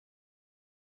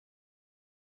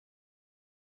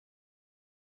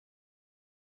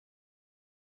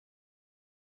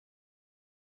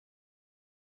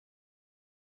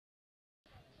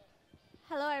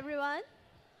Hello everyone.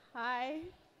 Hi.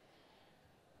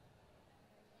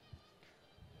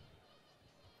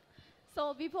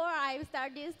 So before I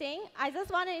start this thing, I just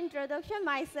want to introduction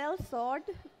myself short.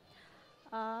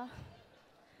 Uh,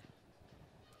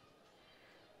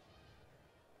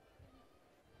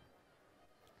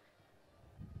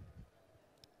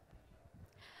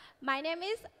 my name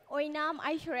is Oinam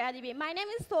Aishworiya Devi. My name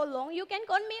is so long. You can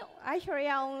call me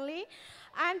Aishworiya only.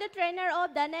 I'm the trainer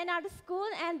of the Art School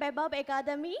and Bebab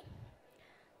Academy.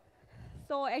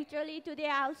 So actually today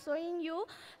I'll showing you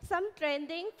some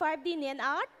trending 5D nail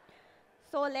art.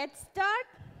 So let's start.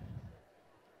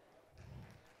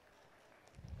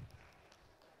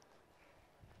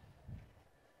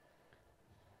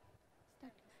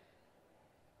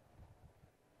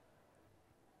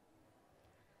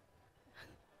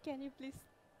 Can you please?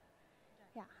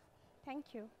 Yeah,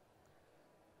 thank you.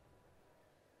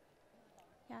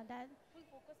 Yeah, that. Full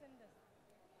focus in this.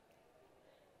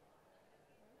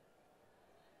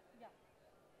 Yeah.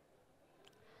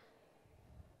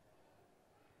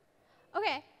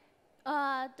 Okay.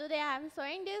 Today I'm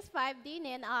showing this 5D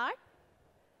nail art.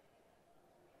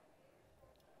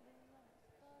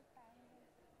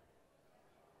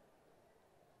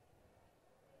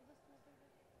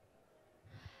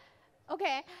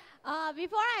 Okay.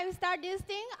 Before I start this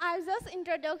thing, I'll just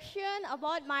introduction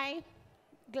about my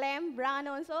glam brand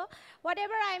also.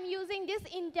 Whatever I'm using this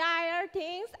entire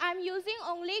things, I'm using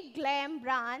only glam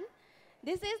brand.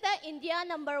 This is the India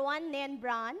 #1 nail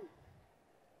brand.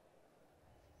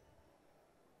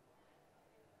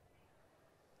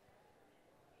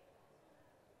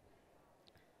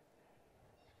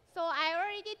 So I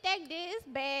already take this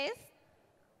base.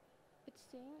 It's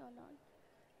seeing or not?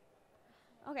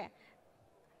 Okay.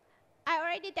 I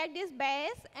already take this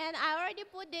base and I already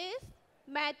put this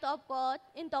matte top coat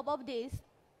in top of this.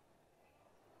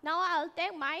 Now I'll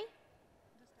take my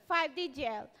 5D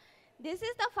gel. This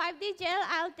is the 5D gel.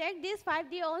 I'll take this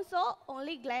 5D also,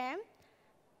 only glam.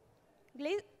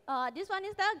 This one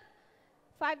is the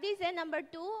 5D gel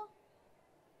 #2.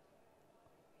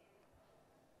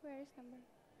 Where is number?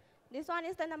 This one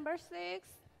is the #6.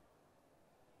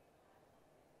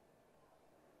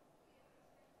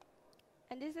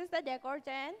 And this is the decor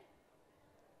gel.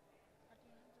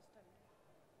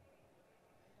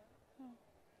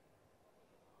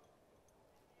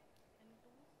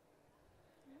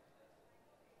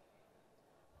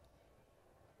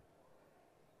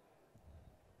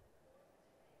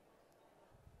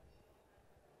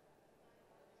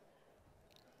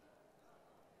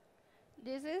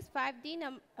 This is 5D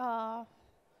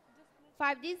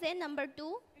 5D gel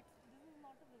 #2. This is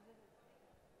not a visible.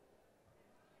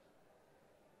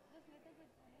 Just little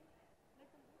bit only.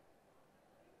 Little bit.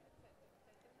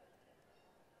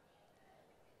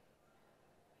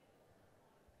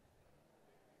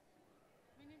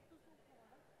 We need to show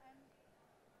product and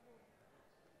road.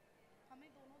 हमें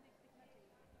दोनों दिखना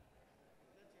चाहिए.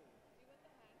 Even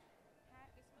the hand.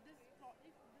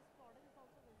 If this product is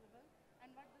also visible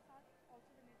and what this art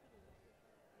also we need to visible.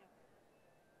 Yeah.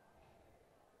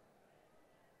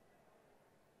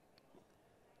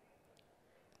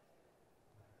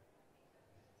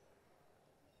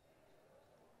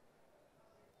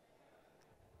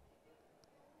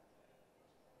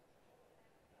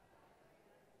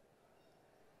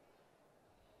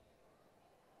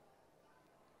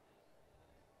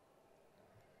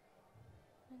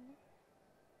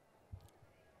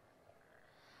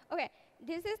 Okay,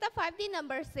 this is the 5D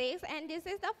 #6 and this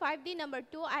is the 5D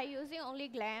 #2. I using only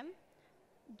glam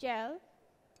gel.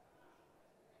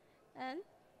 And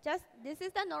just this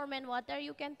is the normal water.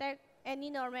 You can take any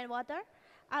normal water.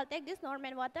 I'll take this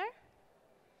normal water.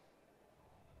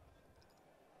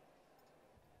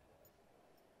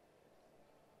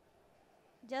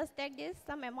 Just take this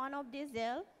some amount of this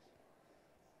gel.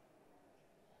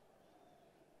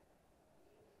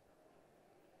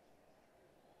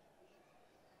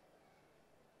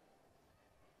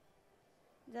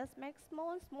 Just make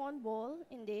small bowl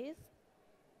in this.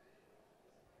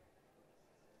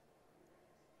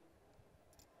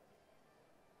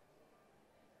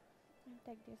 And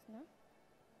take this now.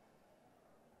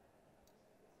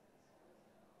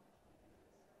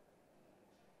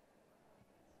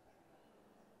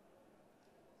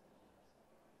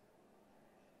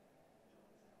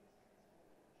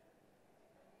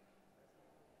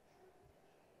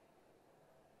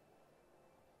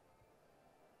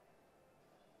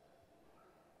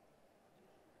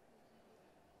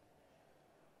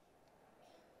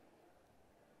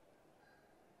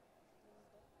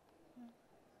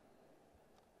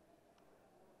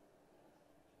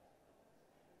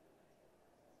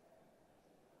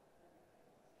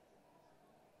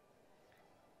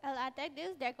 I'll attack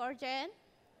this detergent.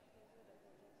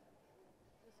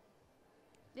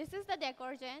 This is the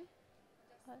detergent.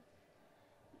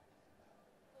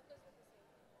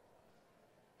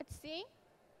 It's seeing?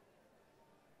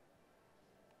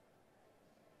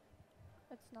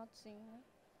 It's not seeing.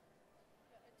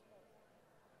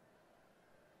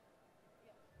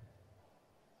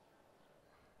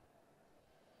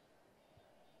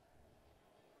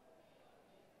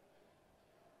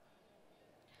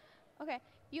 Okay,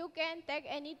 you can take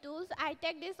any tools. I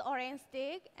take this orange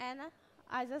stick and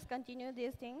I just continue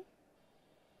this thing.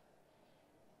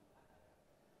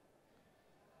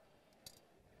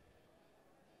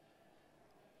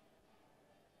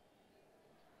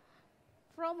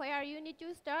 From where you need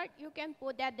to start, you can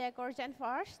put that detergent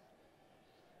first.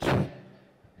 Like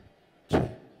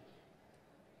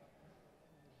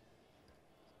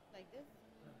this?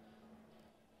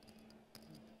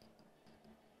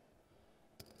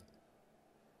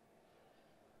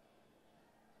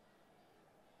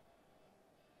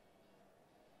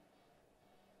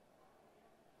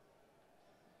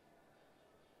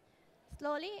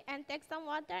 Slowly, and take some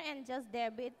water and just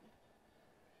dab it.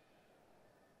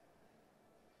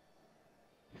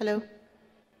 Hello.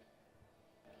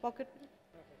 Pocket.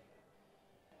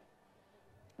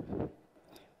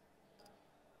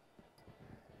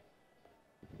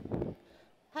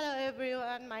 Hello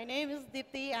everyone, my name is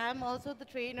Dipti. I am also the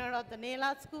trainer of the Nail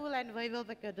Art School and Vaibhav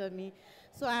Academy.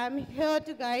 So I am here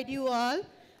to guide you all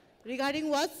regarding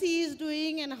what she is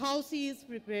doing and how she is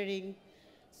preparing.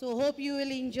 So hope you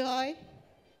will enjoy.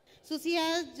 So she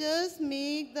has just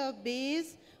made the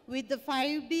base with the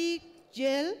 5D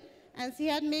gel, and she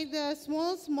had made the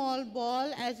small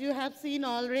ball as you have seen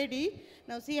already.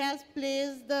 Now she has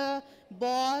placed the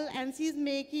ball and she's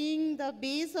making the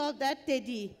base of that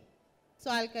teddy.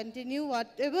 So I'll continue.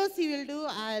 Whatever she will do,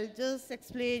 I'll just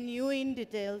explain you in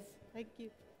details. Thank you.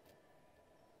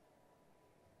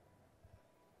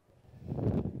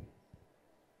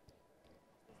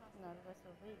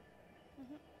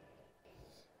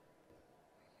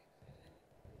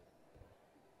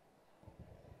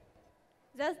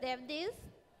 Just dab this.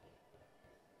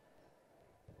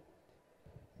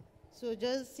 So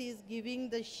just she's giving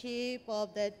the shape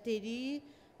of that teddy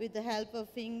with the help of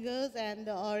fingers and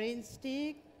the orange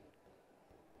stick.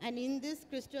 And in this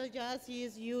crystal jar, she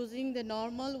is using the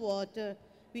normal water,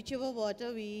 whichever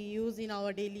water we use in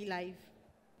our daily life.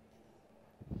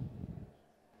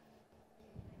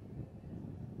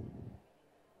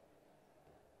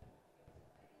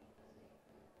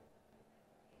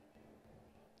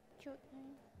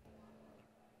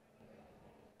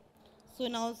 So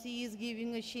now she is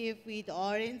giving a shape with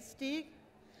orange stick.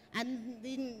 And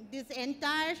in this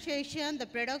entire session, the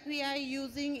product we are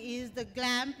using is the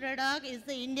Glam product. It's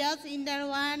the India's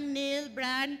 #1 nail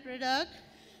brand product.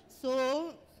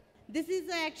 So this is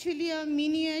actually a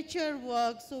miniature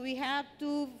work. So we have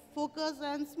to focus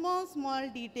on small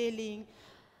detailing.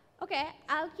 Okay,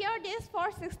 I'll cure this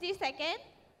for 60 seconds.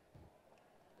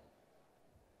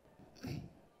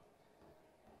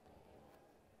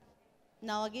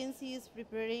 Now again, she is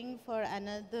preparing for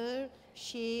another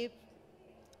shape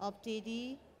of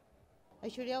teddy.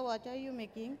 Aishworiya, what are you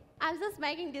making? I'm just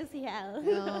making this here.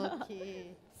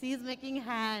 Okay. She is making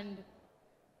hand.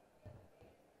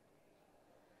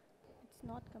 It's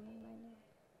not coming my name.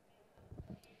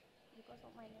 Because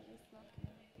of my name, it's not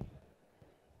coming.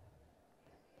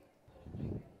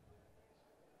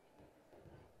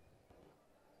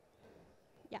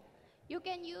 Yeah, you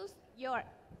can use your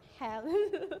hell.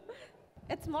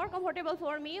 It's more comfortable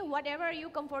for me. Whatever you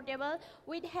comfortable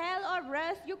with hell or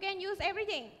brush, you can use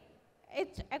everything.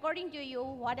 It's according to you,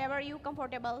 whatever you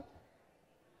comfortable.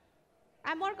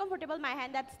 I'm more comfortable my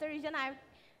hand. That's the reason I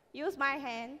use my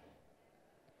hand.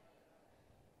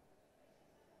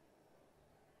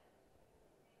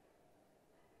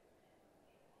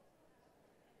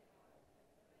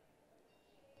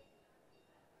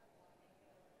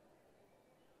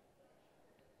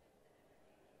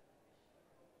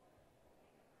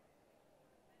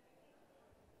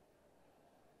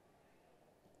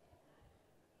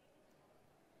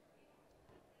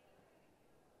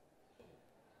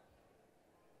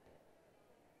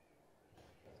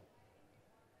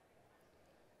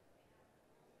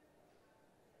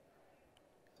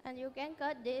 And you can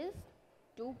cut this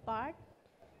 2 part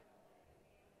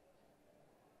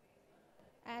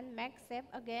and make shape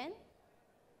again.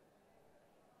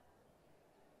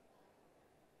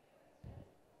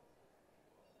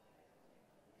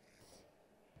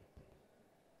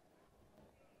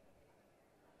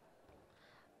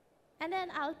 And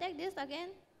then I'll take this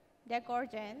again,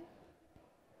 detergent.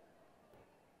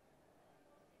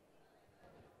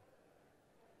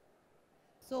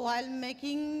 So while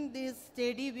making this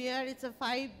teddy bear, it's a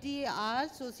 5D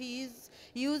art. So she is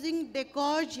using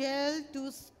decor gel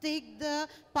to stick the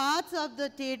parts of the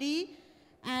teddy.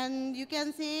 And you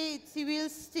can say she will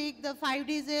stick the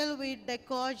 5D gel with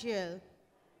decor gel.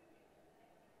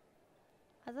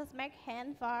 I'll just make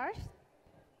hand first.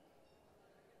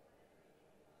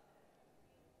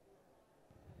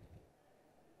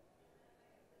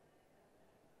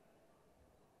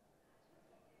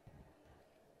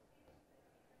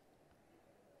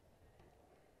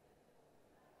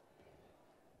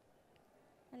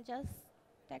 And just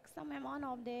take some amount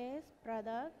of this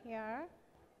product here.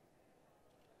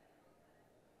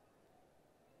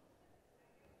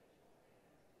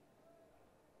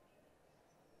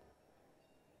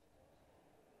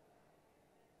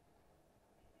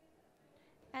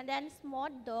 And then small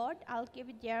dot, I'll keep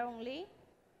it there only.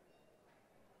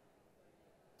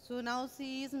 So now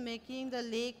she is making the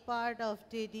leg part of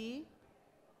teddy.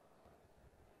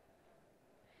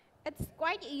 It's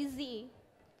quite easy.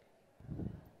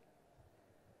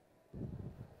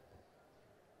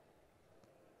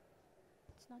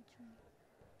 It's not true.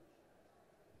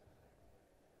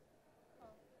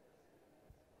 हाँ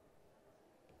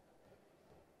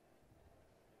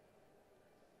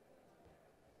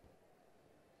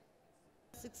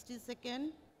 60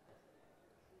 seconds.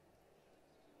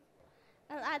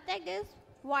 And I take this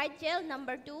white gel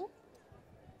number 2.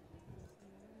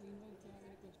 Meanwhile, if you have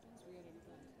any questions, we are ready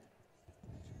to answer.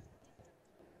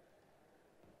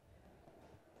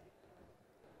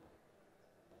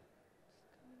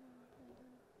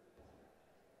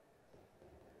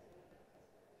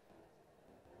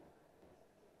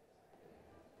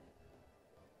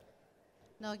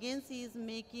 Now again she is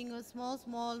making a small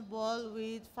ball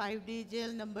with 5D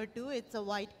gel number 2. It's a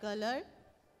white color.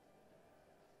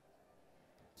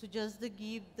 So just to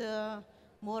give the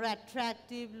more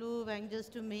attractive look and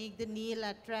just to make the nail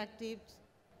attractive.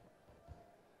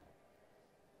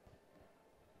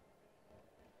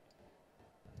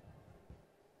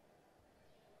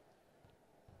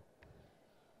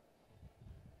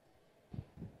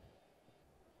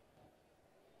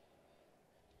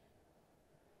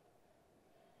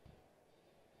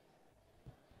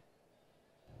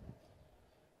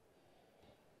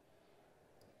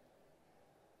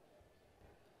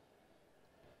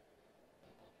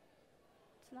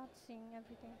 It's not seeing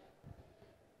everything.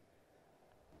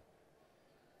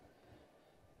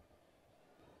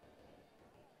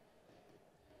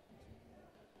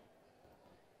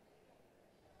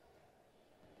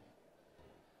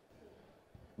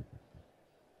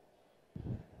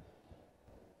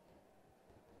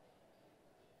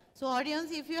 So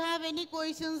audience, if you have any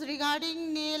questions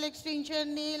regarding nail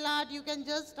extension, nail art, you can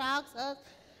just ask us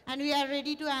and we are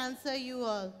ready to answer you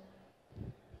all.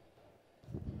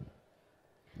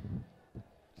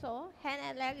 So hand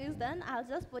and leg is done. I'll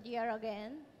just put here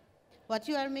again. What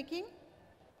you are making?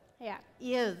 Yeah.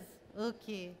 Yes,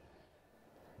 okay.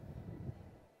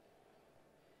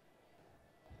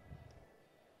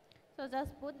 So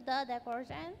just put the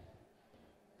decoration.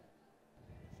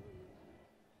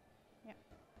 Yeah.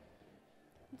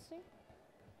 Let's see.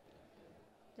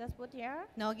 Just put here.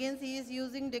 Now again she is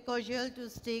using decor gel to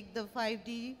stick the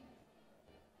 5D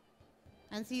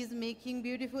and she is making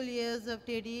beautiful ears of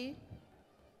teddy.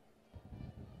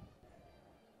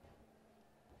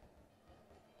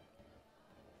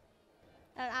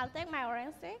 And I'll take my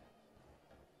orange stick.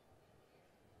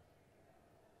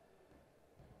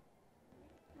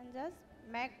 And just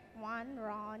make one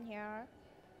round here.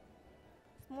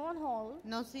 Small hole.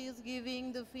 Now she is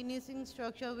giving the finishing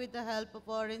structure with the help of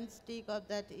orange stick of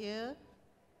that ear.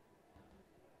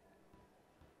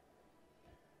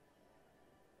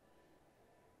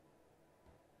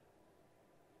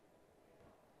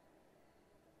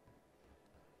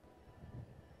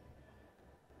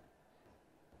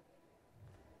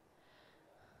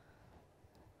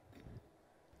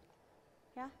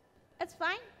 Yeah. It's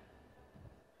fine.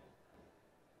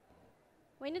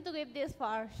 We need to give this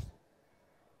first.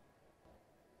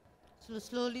 So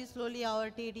slowly our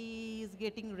teddy is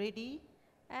getting ready.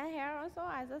 And here also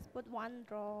I just put one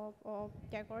drop of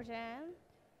decoration.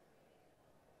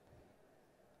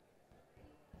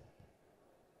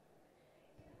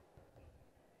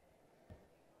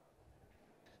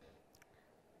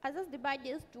 I just divide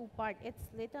these two parts. It's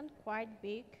little quite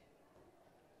big.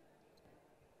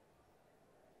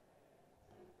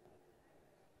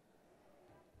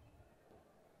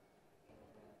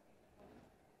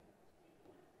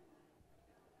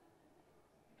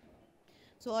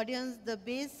 So audience, the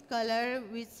base color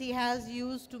which she has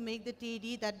used to make the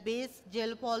teddy, that base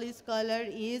gel polish color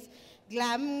is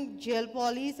glam gel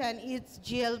polish and it's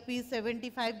GLP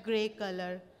 75 gray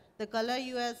color. The color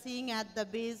you are seeing at the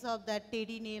base of that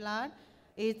teddy nail art,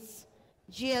 it's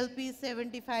GLP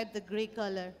 75, the gray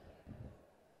color.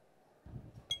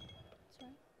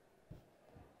 Sorry.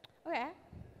 Okay,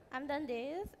 I'm done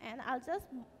this, and I'll just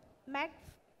make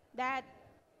that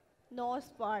nose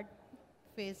part.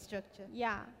 Face structure.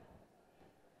 Yeah.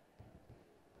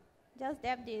 Just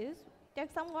dab this.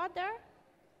 Take some water.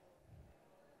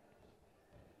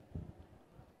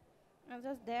 And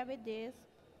just dab with this.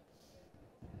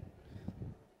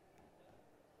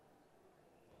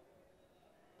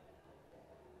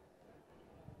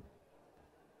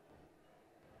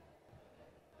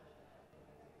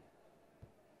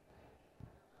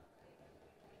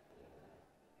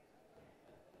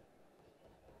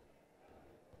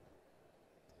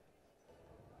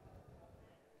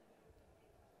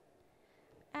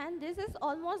 And this is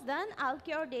almost done. I'll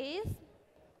cure this.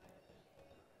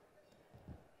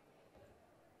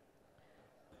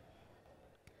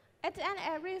 At and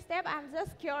every step, I'm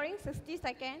just curing 60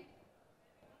 seconds.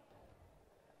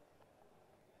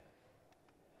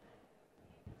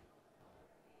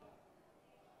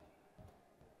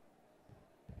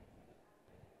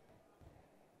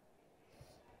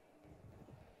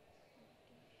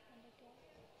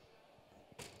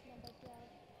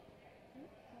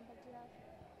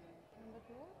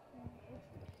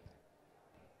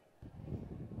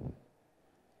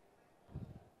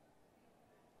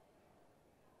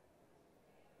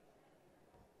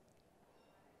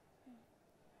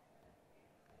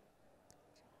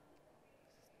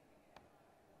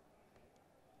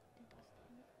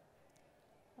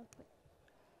 I'll put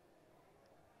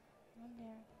on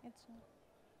there. It's on.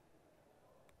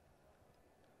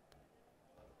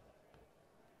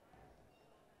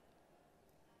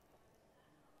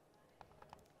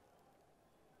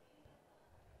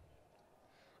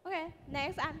 Okay,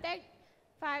 next I'm take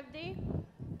 5D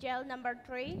gel number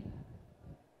 3.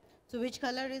 So which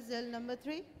color is gel number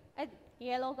 3?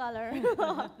 Yellow color.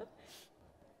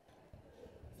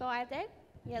 So I take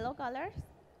yellow colors.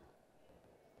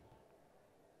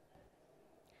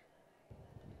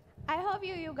 I hope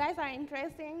you guys are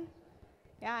interesting.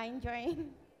 Yeah,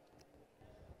 enjoying.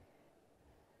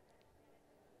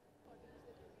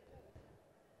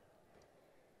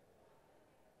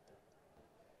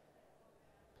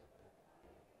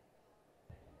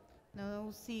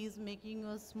 Now she is making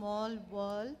a small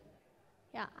ball.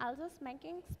 Yeah, I'll just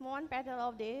making small petal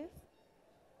of this.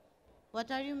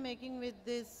 What are you making with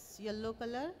this yellow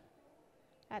color?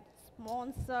 That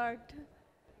small shirt.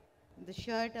 The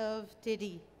shirt of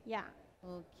Teddy. Yeah.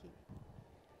 Okay.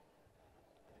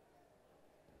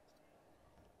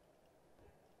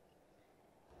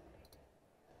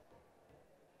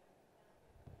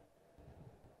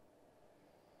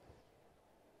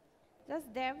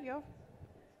 Just dab your.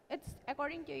 It's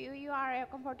according to you. You are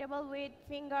comfortable with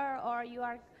finger or you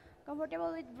are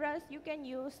comfortable with brush. You can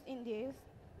use in this.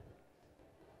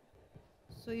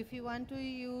 So if you want to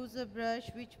use a brush,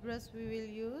 which brush we will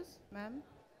use, ma'am?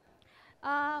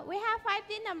 We have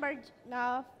 5D number.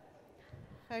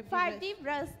 5D 5D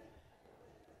brush.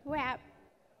 We have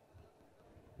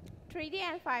 3D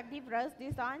and 5D brush.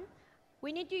 This one.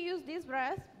 We need to use this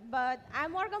brush, but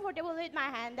I'm more comfortable with my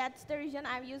hand. That's the reason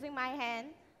I'm using my hand.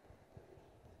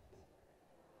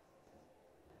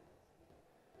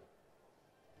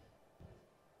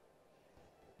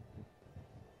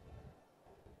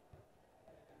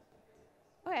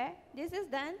 Okay, this is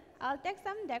done. I'll take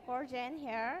some decor gel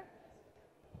here.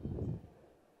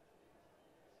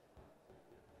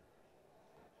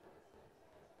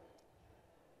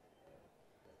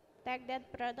 Take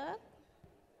that product.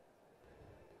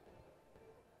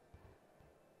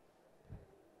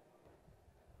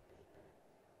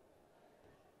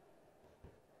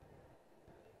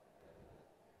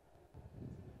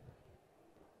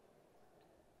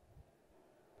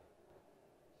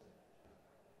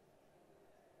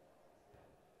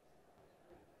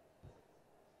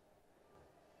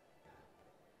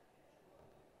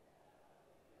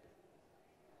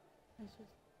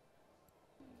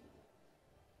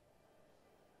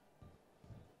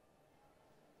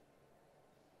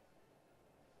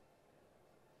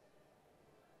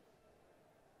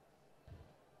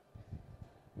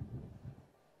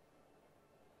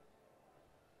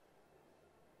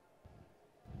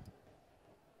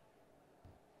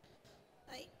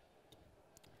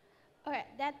 Okay,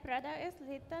 that product is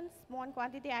little small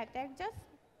quantity. I take just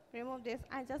remove this.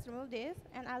 I just remove this,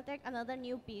 and I'll take another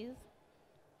new piece.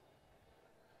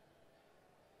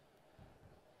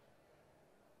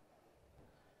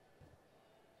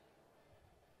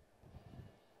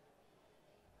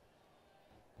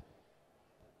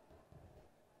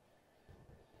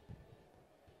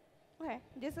 Okay,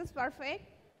 this is perfect.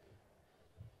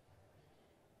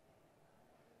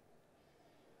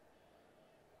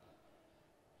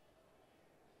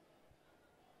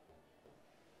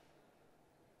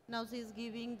 Now she's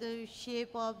giving the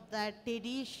shape of that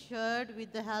teddy shirt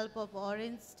with the help of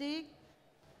orange stick.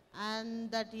 And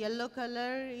that yellow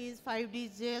color is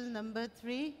 5D gel number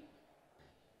 3.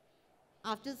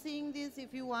 After seeing this,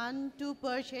 if you want to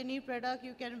purchase any product,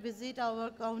 you can visit our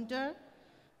counter.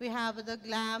 We have the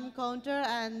glam counter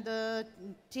and the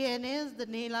TNS, the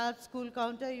nail art school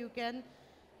counter. You can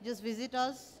just visit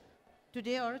us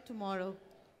today or tomorrow.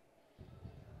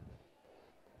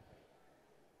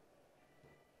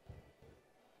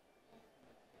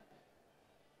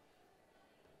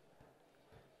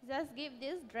 Just give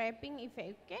this draping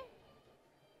effect, okay?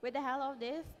 With the help of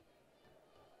this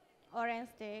orange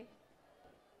stick.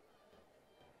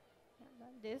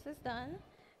 This is done.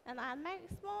 And I'll make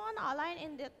small outline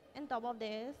in top of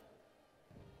this.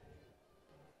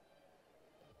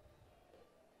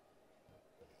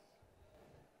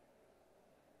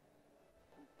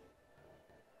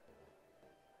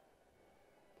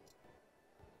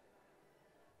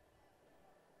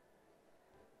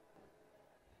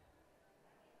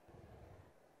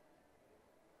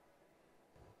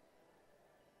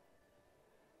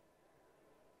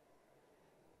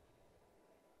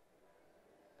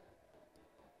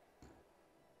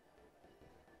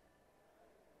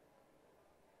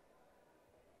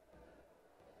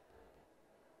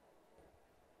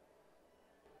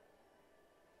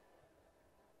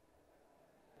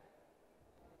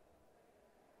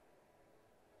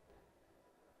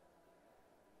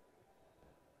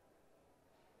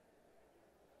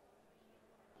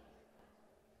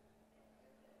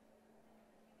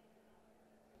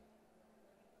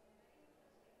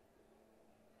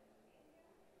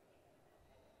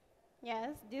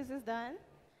 Yes, this is done.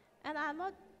 And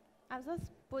I'll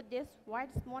just put this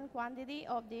white small quantity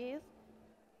of this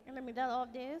in the middle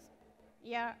of this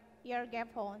ear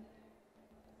gap hole.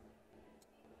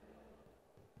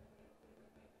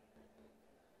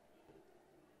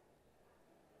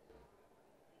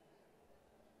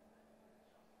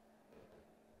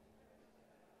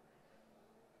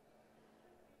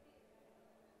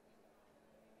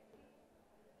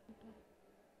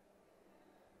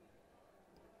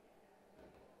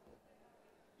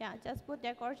 Yeah, just put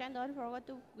decoration. Don't forget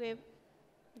to give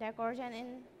decoration in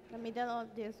the middle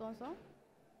of this also.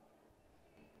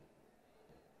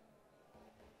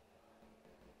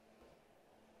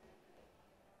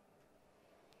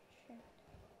 Sure.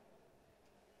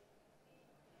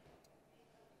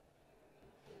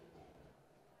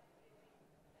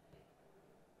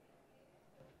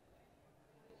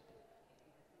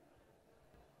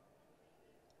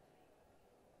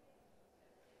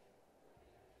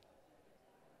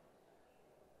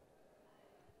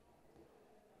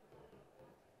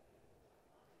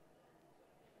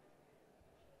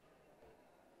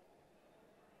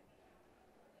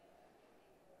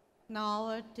 Now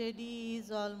our teddy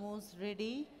is almost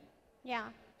ready. Yeah,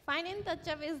 fine touch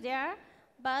up is there,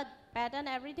 but pattern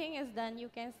everything is done. You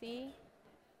can see.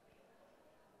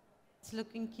 It's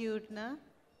looking cute, na?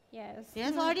 Yes.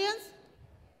 Yes, audience?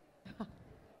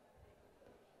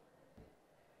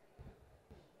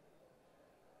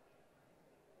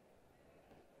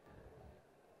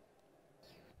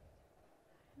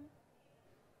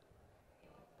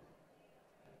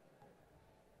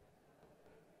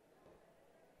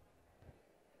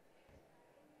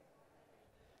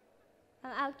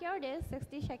 And I'll cure this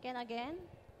 60 seconds again.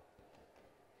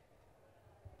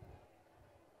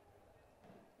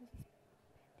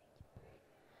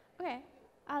 Okay,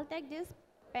 I'll take this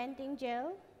painting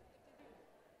gel.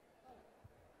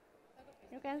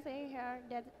 You can see here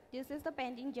that this is the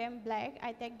painting gem black.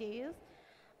 I take this.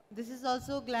 This is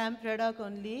also glam product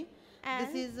only. And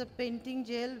This is a painting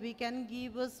gel. We can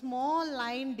give a small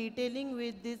line detailing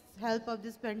with this help of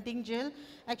this painting gel.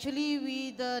 Actually,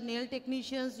 we the nail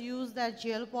technicians use that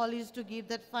gel polish to give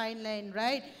that fine line,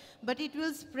 right? But it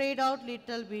will spread out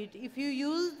little bit. If you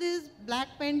use this black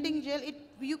painting gel,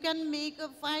 you can make a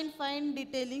fine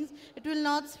detailings. It will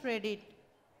not spread it.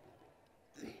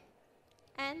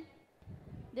 And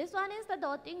this one is the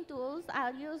dotting tools.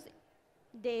 I'll use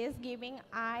this giving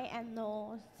eye and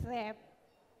nose shape.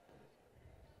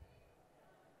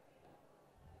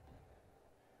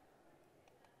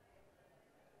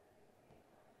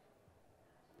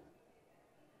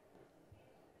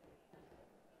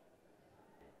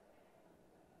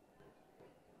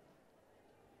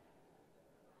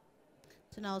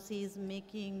 So now she is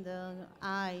making the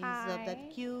eyes of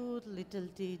that cute little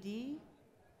teddy.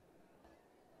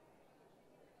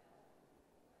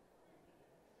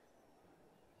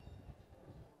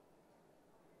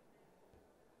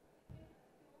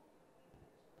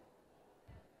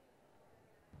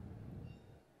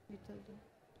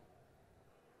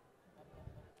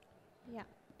 Yeah.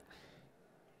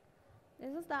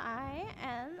 This is the eye,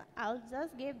 and I'll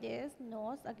just give this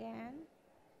nose again.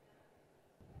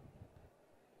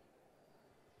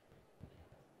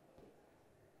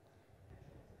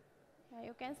 Yeah,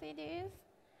 you can see this.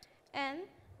 And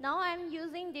now I'm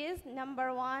using this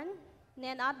number 1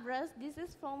 nail art brush. This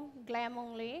is from Glam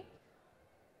only.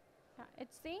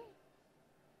 It's see?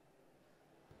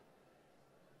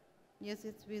 Yes,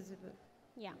 it's visible.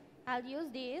 Yeah, I'll use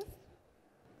this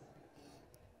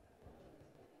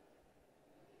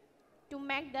to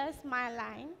make the smile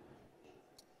line.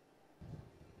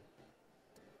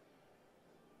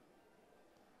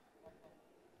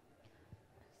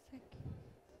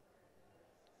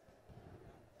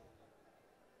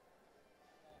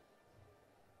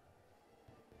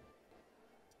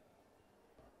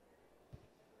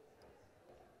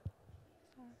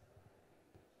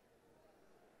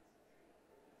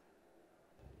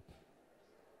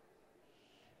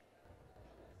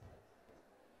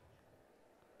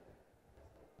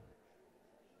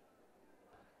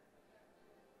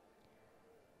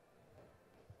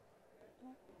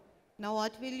 Now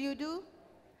what will you do?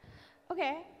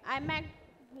 Okay, I make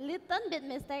little bit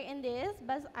mistake in this,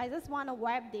 but I just want to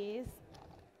wipe this.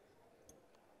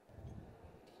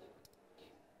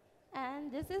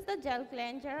 And this is the gel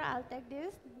cleanser. I'll take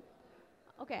this.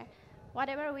 Okay,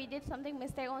 whatever we did something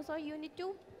mistake also, you need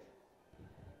to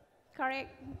correct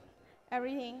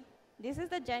everything. This is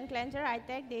the gel cleanser. I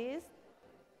take this.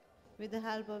 With the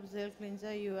help of gel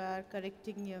cleanser, you are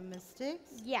correcting your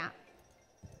mistakes. Yeah.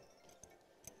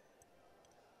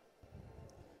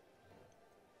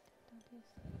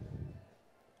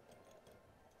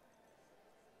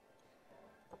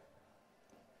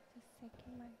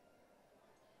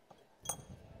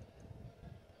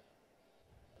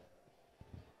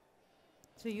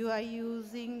 So you are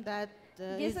using that,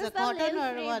 This is the the cotton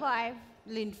or lint-free what? wipe.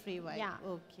 Lint-free wipe. Yeah.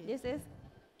 Okay. This is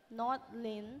not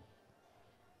lint.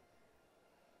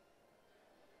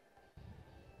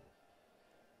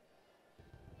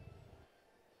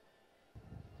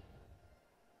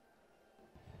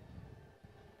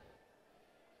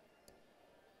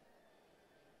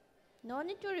 No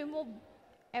need to remove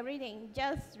everything.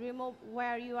 Just remove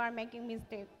where you are making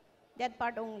mistake. That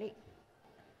part only.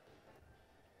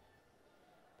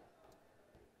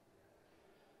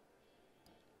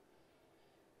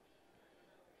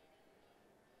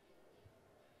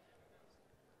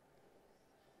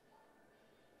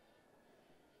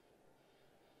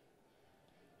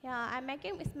 Yeah, I'm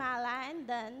making smile line,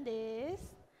 then this.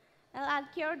 And I'll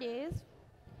cure this.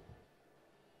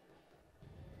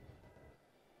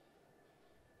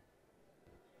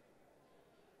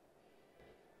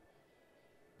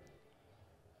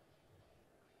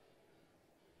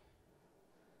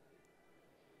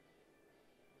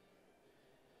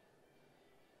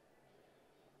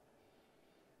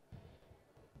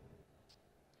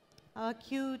 Our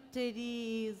cute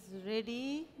teddy is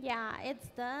ready. Yeah, it's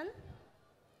done.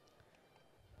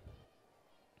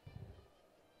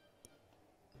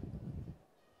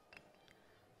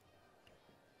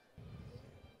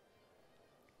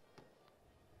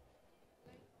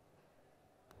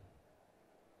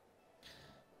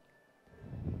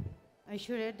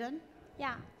 Aishworiya done?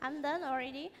 Yeah, I'm done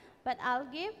already. But I'll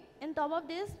give, in top of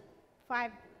this,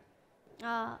 5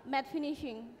 matte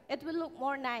finishing. It will look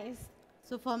more nice.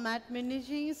 So for matte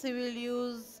finishing, we will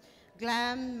use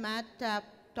Glam Matte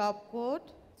Top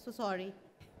Coat. So sorry.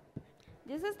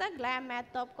 This is the Glam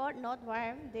Matte Top Coat, not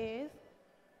wipe. This.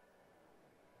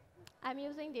 I'm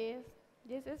using this.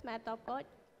 This is matte top coat.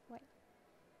 Wait.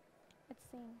 Let's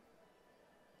see.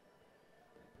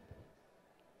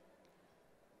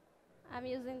 I'm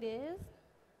using this.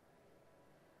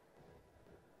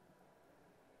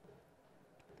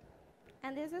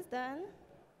 And this is done.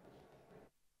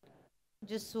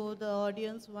 Just show the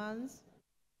audience once.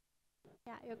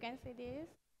 Yeah, you can see this.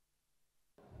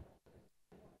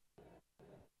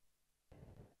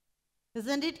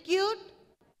 Isn't it cute?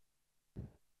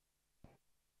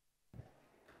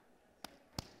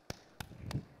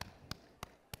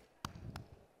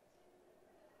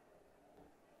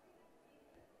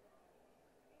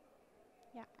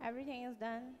 Yeah, everything is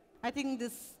done. I think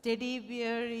this teddy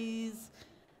bear is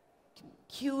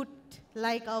cute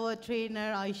like our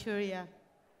trainer Aishworiya.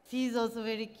 She is also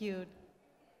very cute.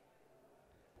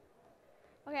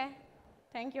 Okay,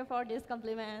 thank you for this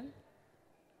compliment.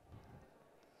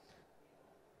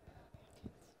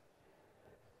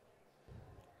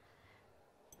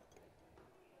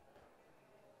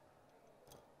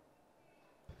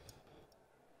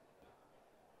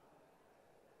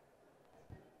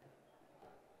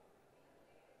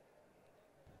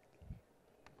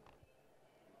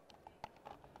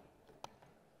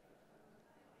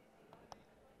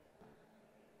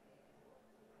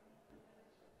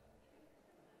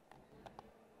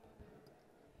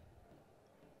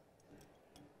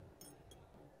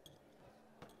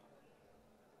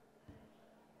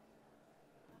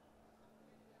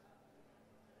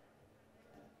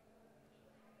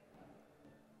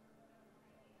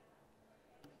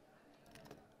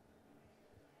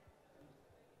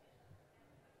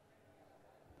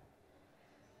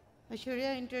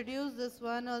 Aishworiya, introduce this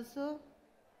one also.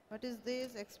 What is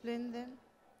this? Explain them.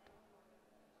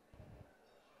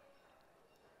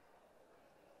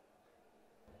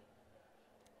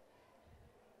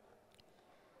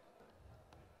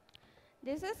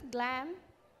 This is Glam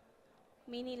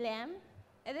mini lamp.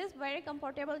 It is very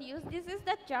comfortable use. This is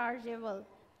the chargeable.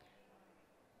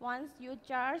 Once you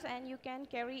charge and you can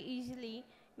carry easily,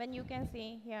 when you can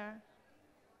see here.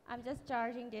 I'm just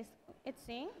charging this. It's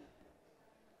seeing.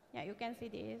 Yeah, you can see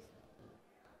this.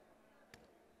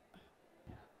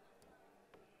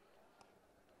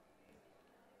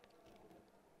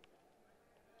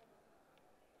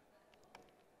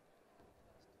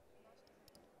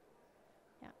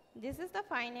 Yeah, this is the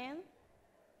final.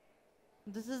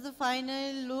 This is the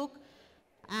final look,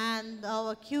 and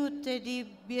our cute teddy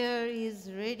bear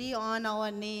is ready on our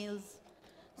nails.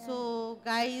 So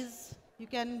guys, you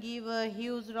can give a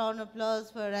huge round of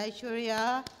applause for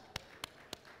Aishworiya.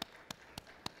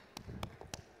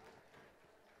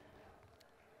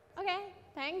 Okay,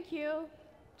 thank you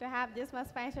to have this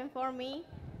much passion for me.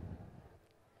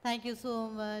 Thank you so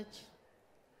much.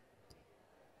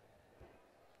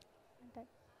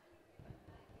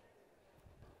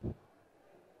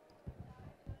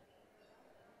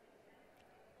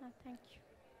 Thank you.